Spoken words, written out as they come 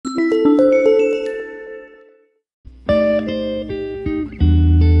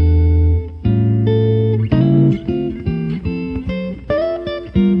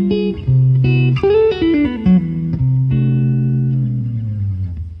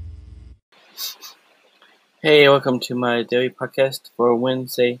Hey, welcome to my daily podcast for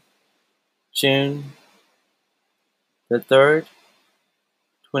Wednesday, June the 3rd,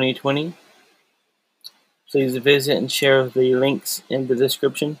 2020. Please visit and share the links in the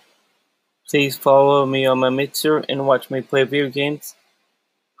description. Please follow me on my Mixer and watch me play video games.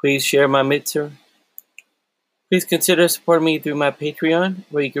 Please share my Mixer. Please consider supporting me through my Patreon,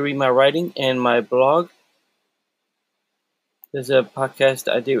 where you can read my writing and my blog. There's a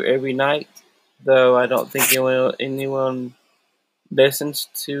podcast I do every night, though I don't think anyone listens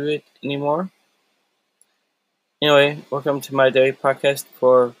to it anymore. Anyway, welcome to my daily podcast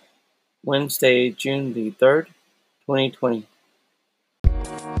for Wednesday, June the 3rd, 2020.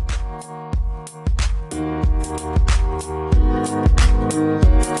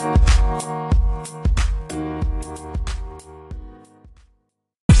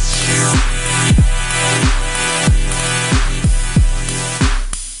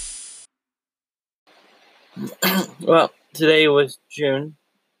 Well, today was June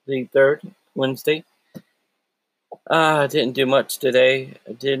the 3rd, Wednesday. I didn't do much today.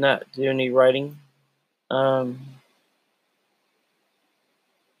 I did not do any writing. I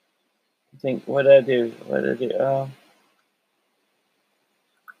think, what did I do?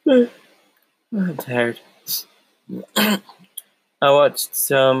 I'm tired. I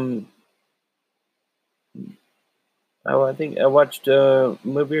watched I think I watched a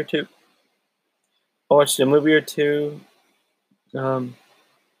movie or two. I watched a movie or two. I don't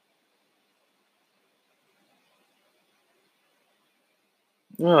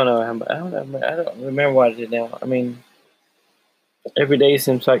know. I don't remember what I did now. I mean, every day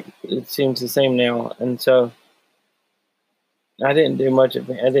seems the same now, and so I didn't do much of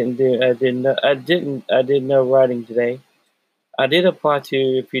it. I did no writing today. I did apply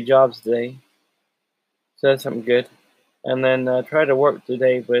to a few jobs today, so that's something good. And then I tried to work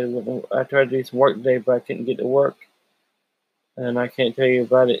today, but I tried to do some work today, but I couldn't get to work. And I can't tell you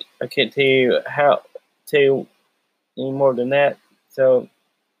about it. I can't tell you any more than that. So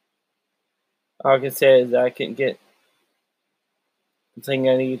all I can say is I couldn't get the thing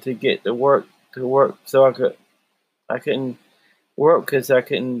I needed to get to work. So I couldn't work because I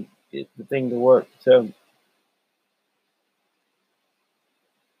couldn't get the thing to work. So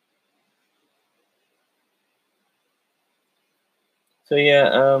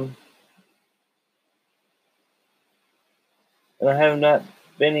yeah. And I have not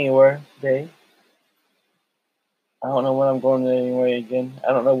been anywhere today. I don't know when I'm going anywhere again.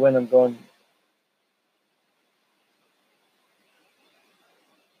 I don't know when I'm going.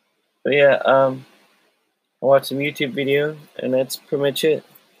 But yeah, I watched some YouTube videos, and that's pretty much it.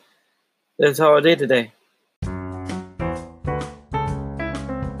 That's all I did today.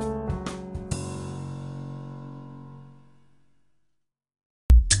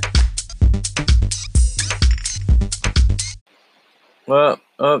 Well,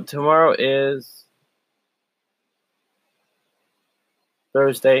 tomorrow is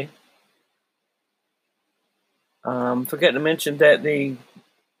Thursday. Forget to mention that the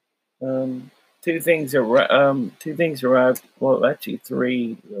two things arrived. Well, actually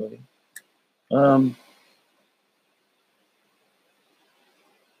three really. I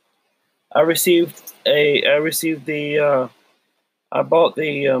bought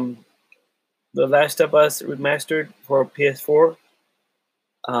the Last of Us remastered for PS4.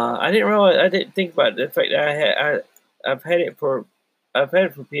 I didn't think about the fact that I've had it for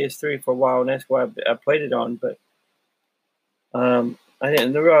PS3 for a while, and that's why I played it on. But I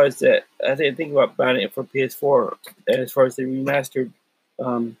didn't realize that I didn't think about buying it for PS4 as far as the remastered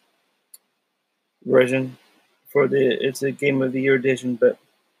version it's a Game of the Year edition. But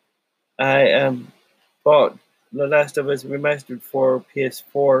I bought The Last of Us remastered for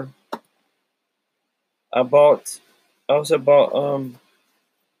PS4. I also bought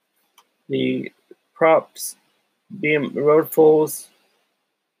the props Roadfuls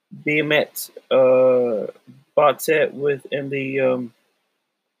BMX bot set within the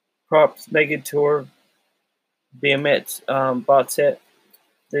props Mega Tour BMX bot set.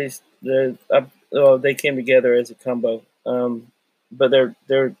 They came together as a combo, but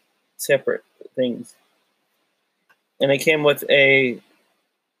they're separate things, and they came with I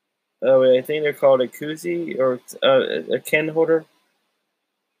think they're called a koozie or a can holder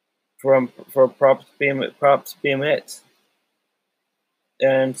for props BMX.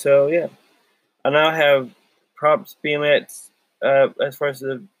 And so yeah, I now have props BMX as far as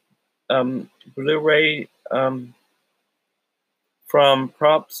the Blu-ray from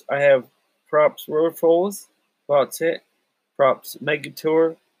props. I have props Roadfuls bot set, props Mega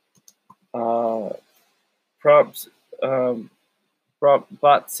Tour, props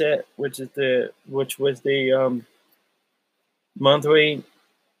bot set, which was the monthly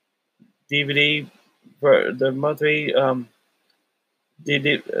DVD for the monthly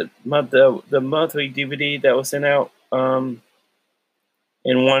the monthly DVD that was sent out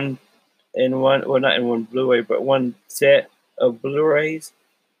in one well, not in one Blu-ray, but one set of Blu-rays.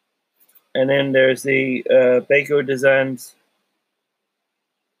 And then there's the Baco Designs,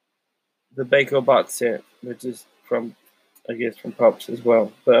 the Baco box set, which is from, I guess, from Pops as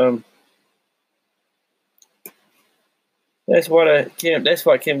well. But that's what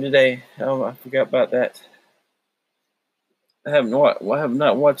came today. I forgot about that. I have not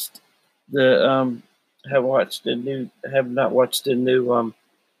watched the have not watched the new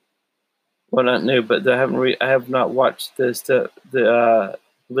well, not new, but I have not watched the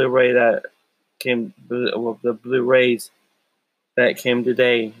Blu-ray that came, the Blu-rays that came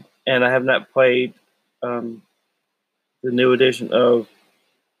today, and I have not played the new edition of,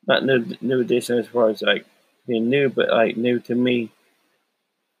 not new edition as far as like being new, but like new to me.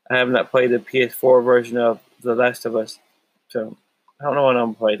 I have not played the PS4 version of The Last of Us, so I don't know when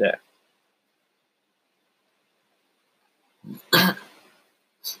I'm gonna play that.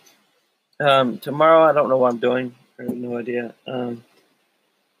 Tomorrow, I don't know what I'm doing. I have no idea. I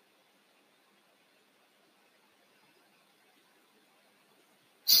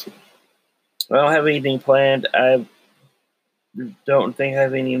don't have anything planned. I don't think I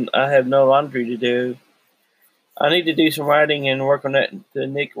have any. I have no laundry to do. I need to do some writing and work on the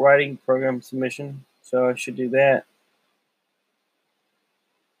Nick writing program submission, so I should do that.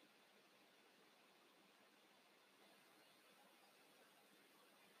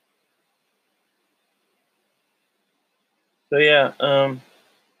 So yeah, I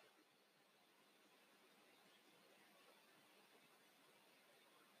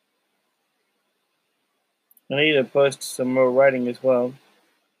need to post some more writing as well.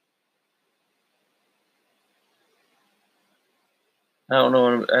 I don't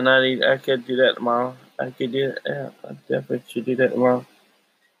know, and I could do that tomorrow. I could do it. Yeah, I definitely should do that tomorrow.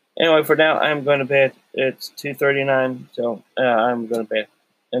 Anyway, for now, I'm going to bed. It's 2:39, so I'm going to bed.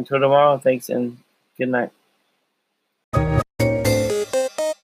 Until tomorrow, thanks and good night.